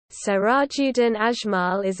Sirajuddin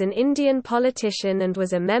Ajmal is an Indian politician and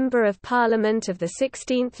was a Member of Parliament of the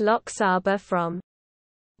 16th Lok Sabha from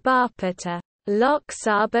Barpeta, Lok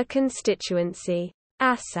Sabha constituency,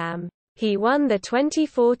 Assam. He won the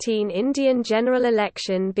 2014 Indian general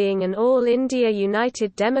election, being an All India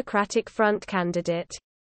United Democratic Front candidate.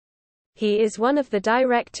 He is one of the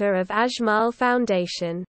Director of Ajmal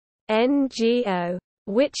Foundation, NGO,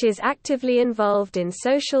 which is actively involved in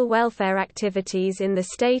social welfare activities in the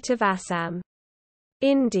state of Assam,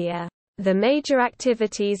 India. The major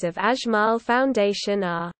activities of Ajmal Foundation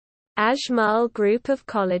are Ajmal Group of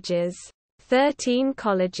Colleges, 13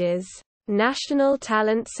 colleges, National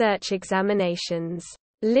Talent Search Examinations,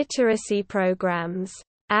 literacy programs,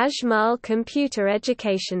 Ajmal Computer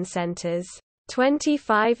Education Centers,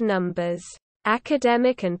 25 numbers,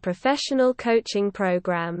 academic and professional coaching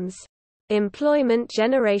programs, employment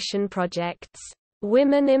generation projects,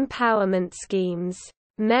 women empowerment schemes,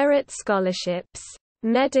 merit scholarships,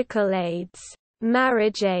 medical aids,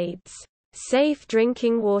 marriage aids, safe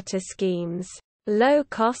drinking water schemes,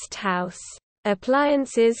 low-cost house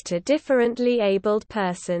appliances to differently abled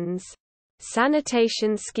persons,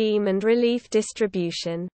 sanitation scheme and relief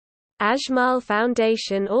distribution. Ajmal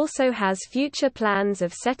Foundation also has future plans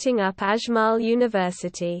of setting up Ajmal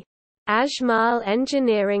University, Ajmal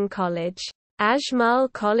Engineering College,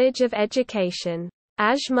 Ajmal College of Education,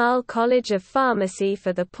 Ajmal College of Pharmacy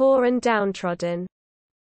for the poor and downtrodden,